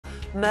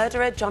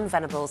Murderer Jon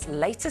Venables'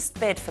 latest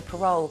bid for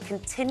parole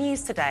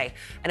continues today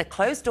in a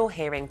closed-door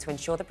hearing to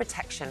ensure the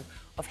protection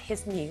of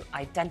his new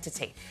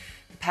identity.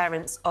 The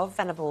parents of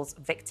Venables'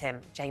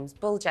 victim, James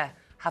Bulger,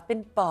 have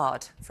been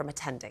barred from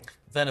attending.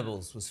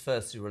 Venables was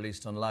firstly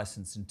released on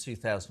licence in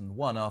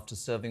 2001 after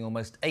serving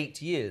almost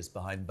 8 years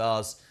behind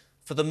bars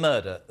for the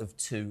murder of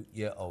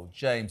 2-year-old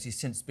James. He's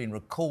since been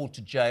recalled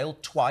to jail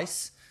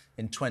twice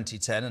in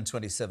 2010 and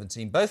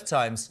 2017, both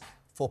times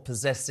for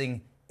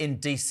possessing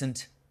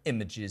indecent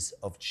images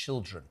of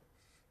children.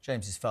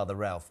 James's father,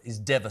 Ralph, is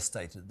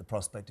devastated at the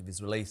prospect of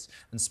his release.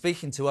 And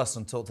speaking to us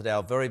on TalkTV,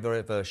 our very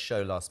first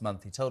show last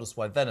month, he told us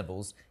why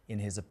Venables, in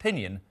his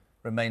opinion,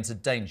 remains a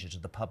danger to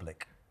the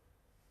public.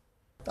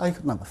 I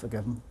could never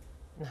forgive him.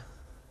 No.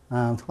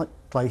 And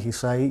like you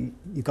say,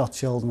 you got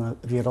children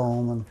of your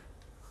own,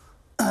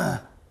 and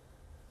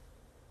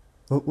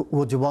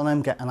would you want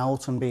him getting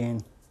out and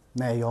being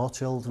near your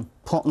children?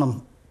 Putting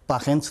them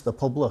back into the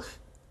public,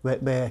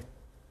 where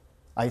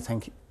I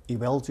think he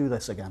will do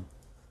this again.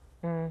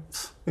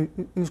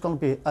 Who's going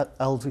to be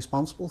held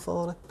responsible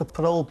for it? The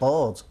parole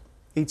board,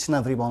 each and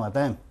every one of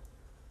them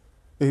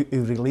who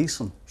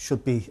release him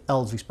should be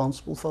held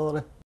responsible for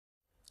it.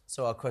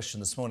 So our question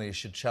this morning is,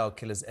 should child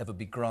killers ever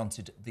be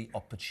granted the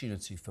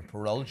opportunity for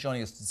parole?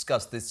 Joining us to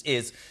discuss this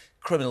is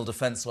criminal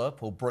defence lawyer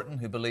Paul Britton,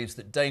 who believes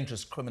that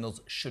dangerous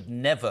criminals should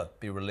never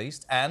be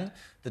released, and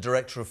the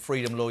director of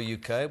Freedom Law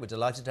UK, we're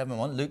delighted to have him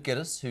on, Luke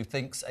Gittos, who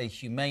thinks a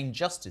humane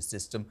justice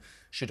system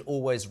should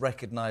always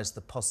recognise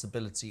the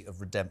possibility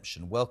of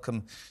redemption.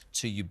 Welcome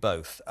to you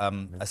both.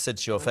 I said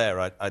to you off air,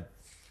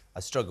 I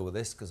struggle with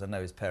this because I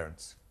know his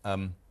parents.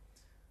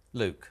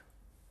 Luke,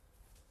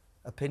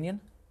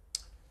 opinion?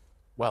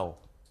 Well,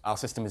 our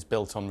system is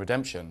built on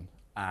redemption,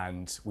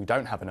 and we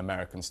don't have an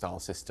American-style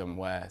system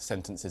where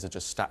sentences are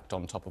just stacked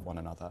on top of one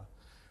another.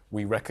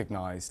 We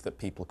recognise that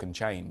people can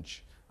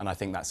change, and I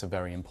think that's a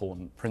very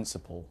important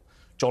principle.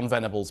 Jon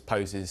Venables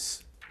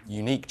poses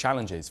unique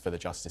challenges for the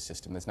justice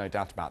system, there's no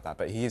doubt about that,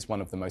 but he is one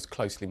of the most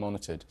closely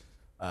monitored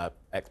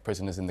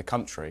ex-prisoners in the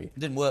country. It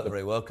didn't work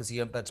very well because he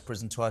went back to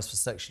prison twice for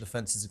sexual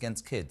offences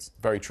against kids.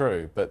 Very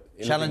true, but...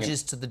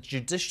 Challenges to the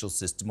judicial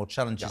system or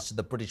challenges to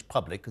the British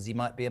public because he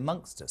might be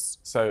amongst us.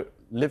 So,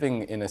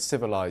 living in a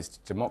civilised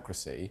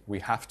democracy, we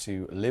have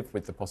to live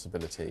with the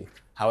possibility,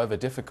 however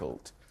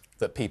difficult,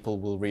 that people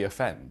will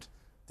reoffend.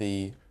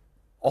 The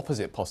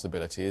opposite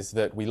possibility is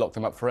that we lock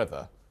them up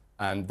forever,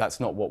 and that's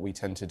not what we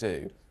tend to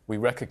do. We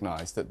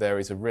recognise that there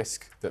is a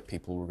risk that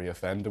people will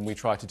reoffend, and we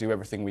try to do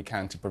everything we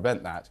can to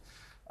prevent that.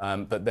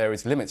 But there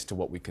is limits to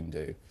what we can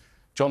do.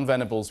 Jon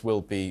Venables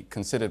will be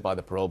considered by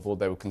the parole board.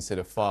 They will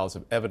consider files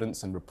of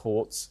evidence and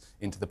reports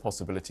into the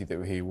possibility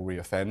that he will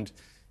reoffend.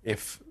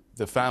 If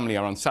the family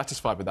are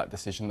unsatisfied with that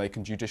decision, they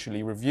can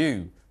judicially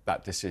review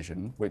that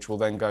decision, which will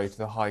then go to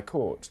the High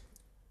Court.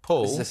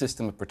 Paul? This is a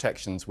system of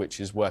protections which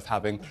is worth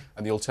having,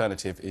 and the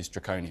alternative is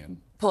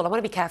draconian. Paul, I want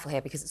to be careful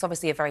here because it's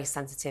obviously a very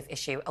sensitive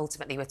issue.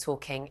 Ultimately, we're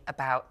talking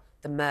about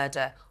the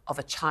murder of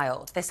a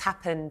child. This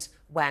happened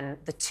when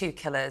the two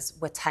killers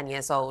were 10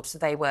 years old, so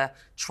they were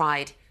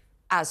tried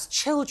as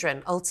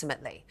children,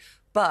 ultimately.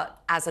 But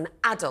as an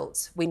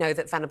adult, we know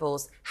that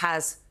Venables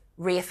has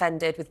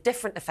reoffended with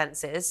different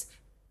offences,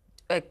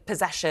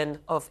 possession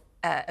of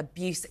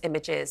abuse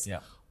images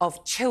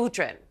of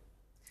children.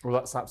 Well,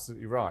 that's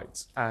absolutely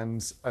right.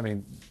 And, I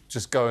mean,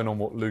 just going on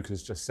what Luke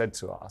has just said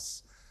to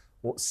us,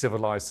 what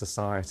civilised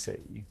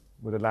society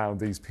would allow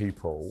these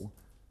people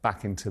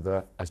back into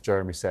the, as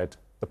Jeremy said,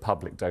 the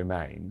public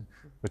domain?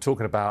 We're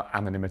talking about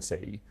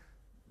anonymity.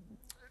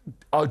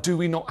 Do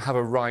we not have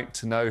a right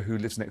to know who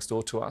lives next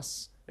door to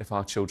us if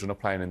our children are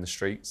playing in the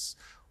streets?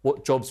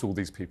 What jobs will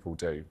these people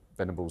do,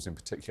 Venables in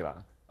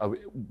particular?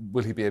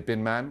 Will he be a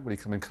bin man? Will he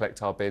come and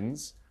collect our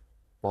bins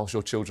whilst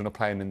your children are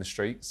playing in the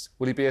streets?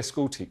 Will he be a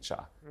school teacher?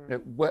 You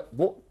know,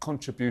 what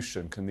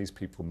contribution can these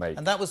people make?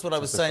 And that was what I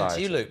was saying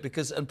to you, Luke,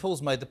 because, and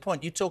Paul's made the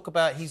point, you talk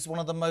about he's one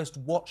of the most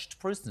watched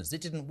prisoners.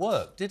 It didn't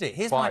work, did it?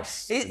 Here's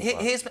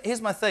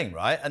my thing,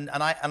 right? And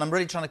I'm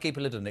really trying to keep a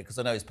lid on it because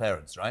I know his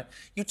parents, right?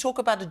 You talk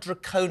about a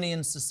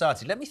draconian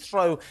society. Let me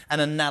throw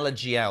an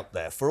analogy out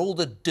there for all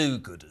the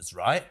do-gooders,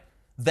 right?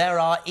 There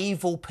are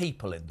evil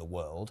people in the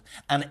world,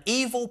 and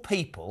evil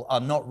people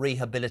are not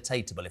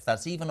rehabilitatable, if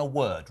that's even a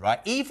word,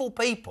 right? Evil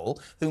people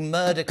who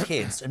murder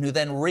kids and who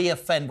then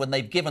reoffend when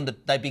they've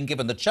been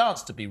given the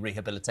chance to be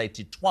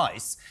rehabilitated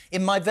twice,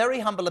 in my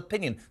very humble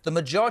opinion, the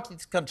majority of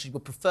this country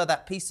would prefer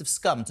that piece of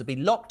scum to be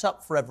locked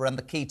up forever and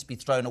the key to be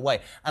thrown away.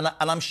 And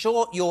I'm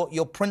sure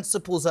your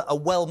principles are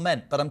well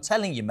meant, but I'm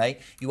telling you, mate,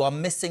 you are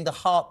missing the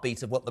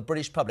heartbeat of what the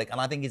British public, and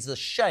I think it's a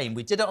shame.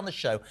 We did it on the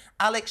show.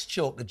 Alex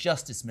Chalk, the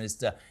Justice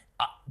Minister,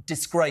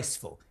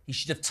 disgraceful. He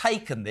should have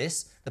taken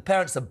this. The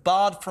parents are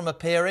barred from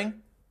appearing.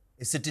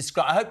 It's a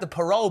disgrace. I hope the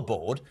parole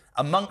board,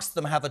 amongst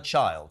them, have a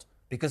child.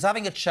 Because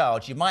having a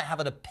child, you might have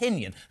an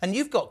opinion. And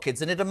you've got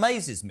kids, and it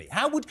amazes me.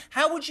 How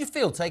would you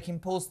feel taking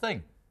Paul's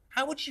thing?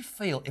 How would you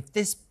feel if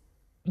this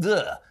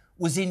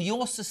was in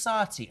your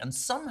society and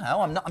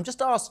somehow, I'm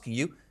just asking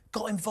you,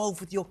 got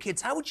involved with your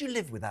kids? How would you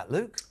live with that,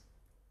 Luke?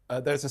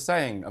 There's a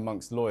saying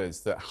amongst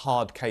lawyers that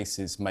hard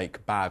cases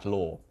make bad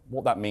law.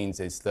 What that means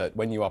is that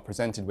when you are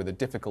presented with a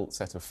difficult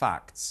set of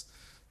facts,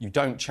 you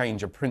don't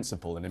change a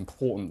principle, an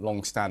important,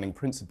 long-standing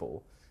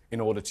principle, in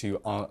order to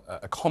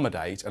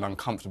accommodate an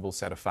uncomfortable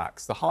set of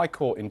facts. The High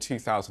Court in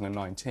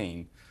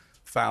 2019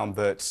 found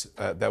that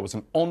there was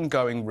an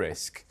ongoing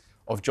risk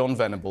of Jon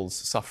Venables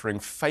suffering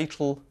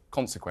fatal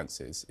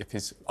consequences if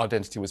his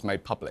identity was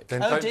made public. Then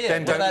what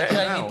about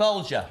Jamie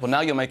Bulger? Well,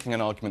 now you're making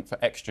an argument for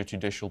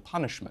extrajudicial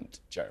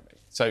punishment,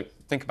 Jeremy. So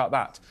think about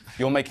that.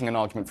 You're making an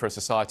argument for a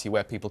society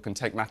where people can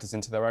take matters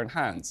into their own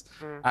hands.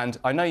 And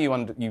I know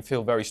you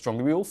feel very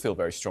strongly, we all feel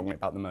very strongly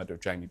about the murder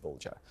of Jamie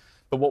Bulger.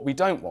 But what we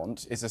don't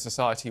want is a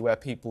society where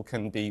people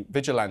can be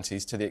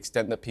vigilantes to the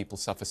extent that people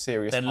suffer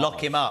serious harm. Then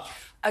lock him up.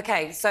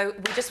 OK, so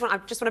I just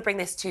want to bring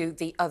this to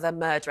the other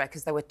murderer,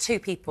 because there were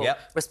two people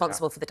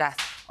responsible for the death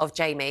of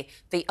Jamie.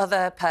 The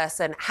other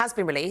person has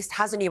been released,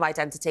 has a new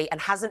identity, and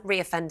hasn't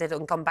reoffended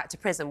and gone back to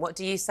prison. What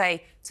do you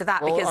say to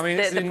that? Well, because I mean,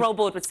 the parole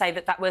board would say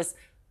that that was,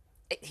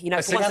 you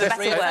know, for want of a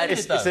better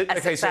word,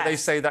 OK, so they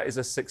say that is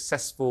a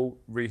successful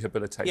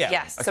rehabilitation.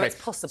 Yes, so it's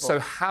possible. So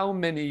how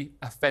many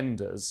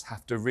offenders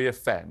have to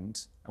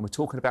reoffend, and we're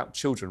talking about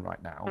children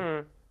right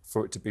now,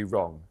 for it to be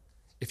wrong?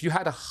 If you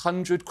had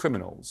 100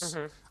 criminals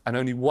and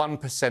only 1%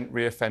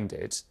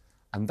 reoffended,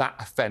 and that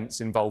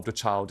offence involved a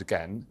child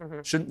again,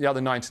 shouldn't the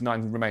other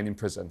 99 remain in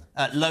prison?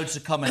 Loads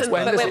of comments.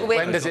 When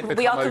does it become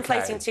We are okay?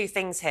 conflating two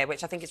things here,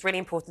 which I think is really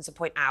important to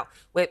point out.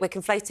 We're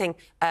conflating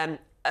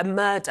a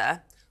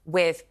murder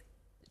with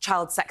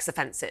child sex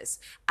offences,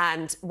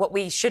 and what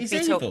we should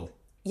be talking.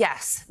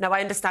 Yes, no,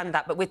 I understand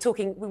that, but we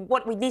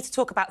need to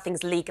talk about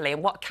things legally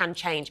and what can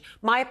change.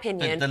 My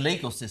opinion... The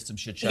legal system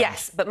should change.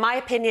 Yes, but my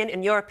opinion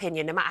and your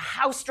opinion, no matter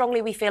how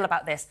strongly we feel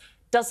about this,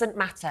 doesn't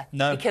matter.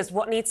 No. Because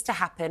what needs to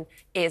happen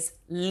is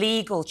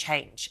legal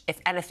change, if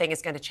anything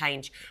is going to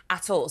change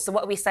at all. So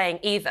what are we saying?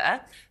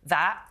 Either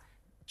that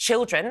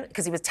children,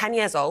 because he was 10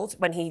 years old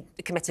when he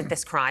committed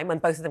this crime, when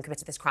both of them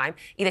committed this crime,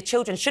 either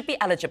children should be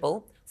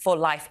eligible for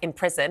life in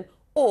prison,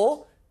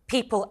 or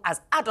people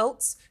as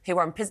adults who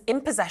are in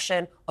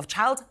possession of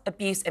child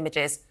abuse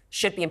images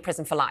should be in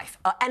prison for life.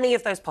 Are any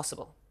of those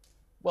possible?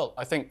 Well,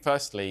 I think,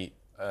 firstly,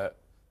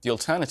 the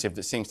alternative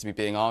that seems to be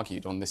being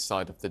argued on this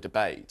side of the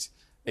debate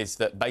is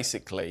that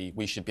basically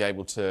we should be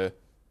able to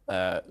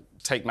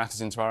take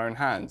matters into our own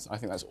hands. I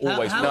think that's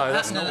always... No,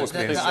 that's not what's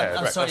being said.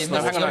 I'm sorry,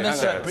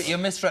 you're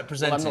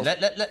misrepresenting.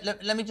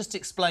 Let me just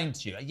explain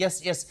to you.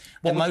 Yes,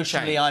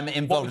 emotionally I'm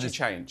involved. What would you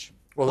change?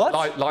 Well,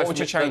 what would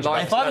you change?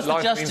 If I was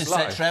the Justice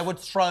Secretary, I would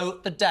throw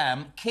the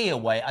damn key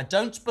away. I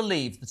don't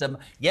believe that...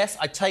 yes,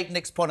 I take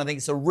Nick's point. I think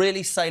it's a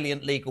really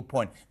salient legal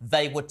point.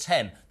 They were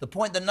 10. The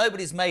point that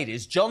nobody's made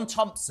is Jon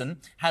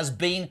Thompson has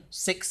been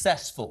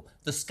successful.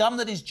 The scum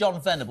that is Jon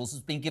Venables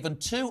has been given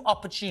 2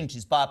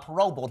 opportunities by a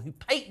parole board who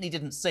patently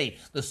didn't see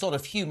the sort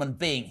of human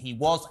being he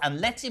was and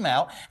let him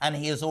out, and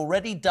he has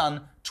already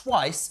done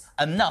twice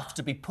enough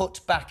to be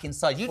put back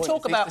inside. You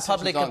talk about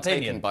public opinion. They're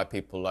taken by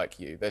people like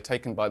you. They're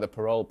taken by the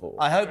parole board.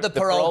 I hope the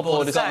parole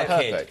board is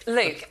perfect.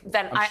 Luke,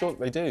 then I'm sure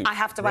they do. I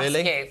have to ask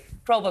you,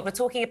 parole board, we're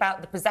talking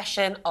about the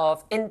possession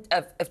of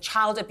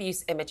child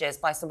abuse images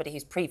by somebody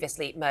who's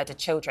previously murdered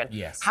children.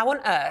 Yes. How on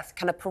earth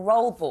can a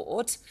parole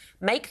board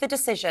make the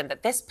decision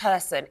that this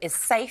person is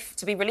safe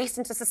to be released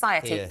into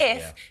society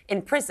if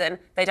in prison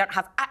they don't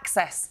have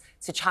access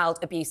to child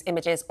abuse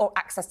images or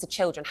access to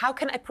children? How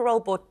can a parole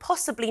board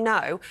possibly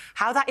know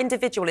how that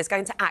individual is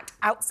going to act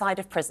outside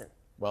of prison?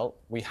 Well,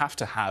 we have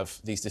to have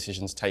these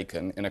decisions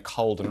taken in a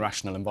cold and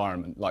rational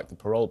environment like the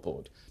parole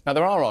board. Now,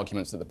 there are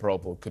arguments that the parole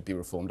board could be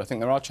reformed. I think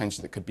there are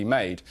changes that could be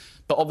made.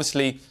 But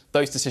obviously,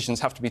 those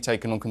decisions have to be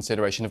taken on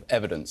consideration of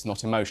evidence,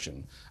 not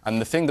emotion. And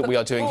the thing that we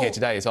are doing here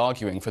today is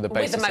arguing for the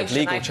basis of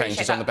legal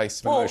changes on the basis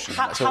of emotion.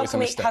 That's always a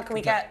mistake. How can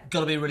we get... Got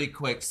to be really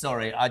quick,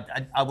 sorry.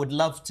 I would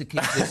love to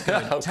keep this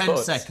going. 10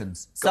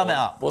 seconds. Sum it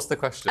up. What's the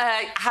question?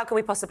 How can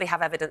we possibly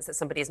have evidence that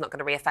somebody is not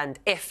going to reoffend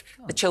if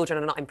the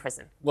children are not in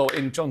prison? Well,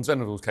 in Jon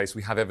Venables' case,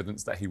 we have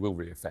evidence that he will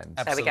reoffend.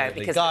 There we go.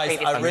 Because guys,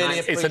 I really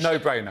appreciate... It's a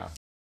no-brainer.